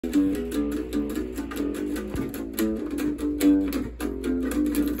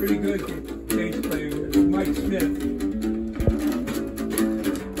good bass player, Mike Smith.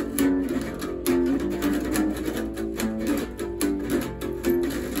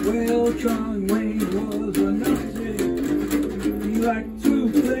 Well, John Wayne was a Nazi. He liked to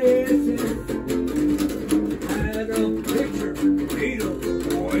play it. Had a picture, ate a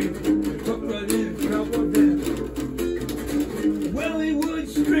boy, took right in trouble then. Well, he would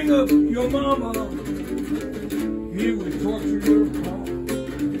string up your mama. He would torture your pa.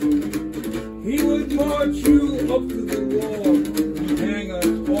 He would march you up to the wall. He'd hang us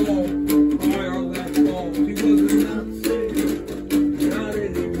all by our left balls. He was a Nazi. Not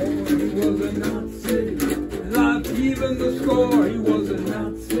anymore. He was a Nazi. Not even the score. He was a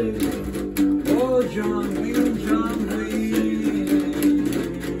Nazi. Oh, John Wayne, John Wayne.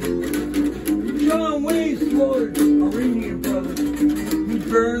 John Wayne slaughtered Armenian brothers. He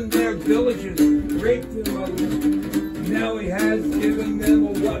burned their villages, raped their mothers. Now he has given them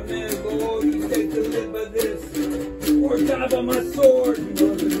a one-man lord. He said to live by this or die by my sword. He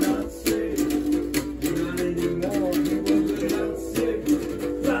was a Nazi. Not anymore. He was a Nazi.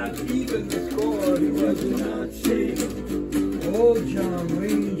 Not even the score. He was a Nazi. Oh, John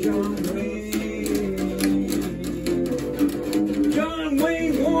Wayne, John Wayne. John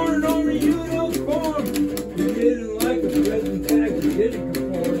Wayne wore an army uniform. He didn't like a present tag. He didn't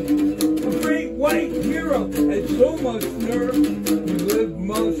conform. A great white hero had so much nerve. He lived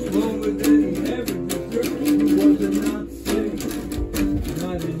much longer than he ever deserved. He was a Nazi.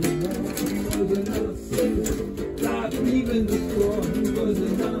 Not anymore. He was a Nazi. Not even the score. He was a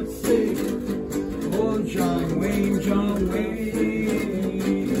Nazi. Oh, John Wayne, John Wayne.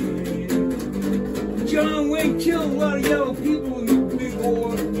 John Wayne killed a lot of yellow people in the big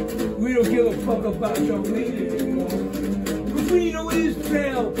war. We don't give a fuck about John Wayne anymore. Because we know his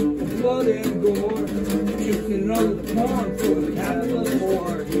trail of blood and gore. Just another pawn for the capitalist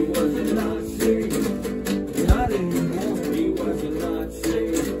war. He was a Nazi. Not anymore. He was a Nazi.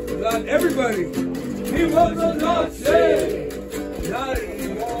 Not everybody. He was a Nazi. Not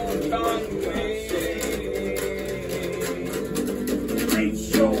anymore. John Wayne. Great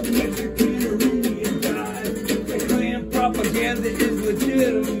show, Mr. Armenian died. The Klan propaganda is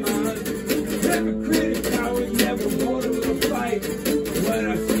legitimate. Hypocritic coward never wanted to fight. When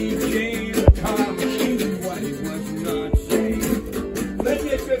I see James Tom King, what he was not saying. Let's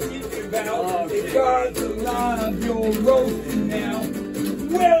get your future about the gods alive, you're roasting now.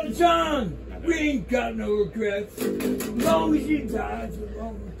 Well, John, we ain't got no regrets. As long as you died, so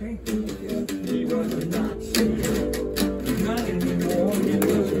long as paint you death. He was a Nazi. Not anymore, he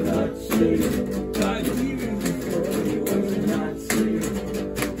was a Nazi. Not even before, he was a Nazi.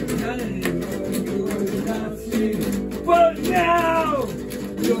 Not anymore, he was a Nazi. But now,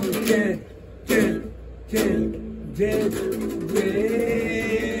 you're dead, dead, dead, dead, dead,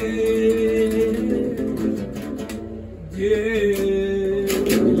 dead.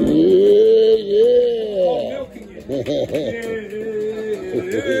 Oh, milking it.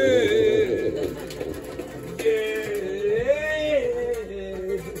 Dead, dead.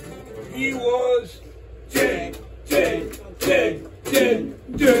 He was dead, dead, dead, dead,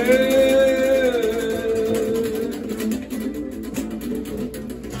 dead.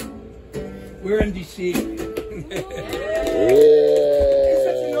 We're M.D.C.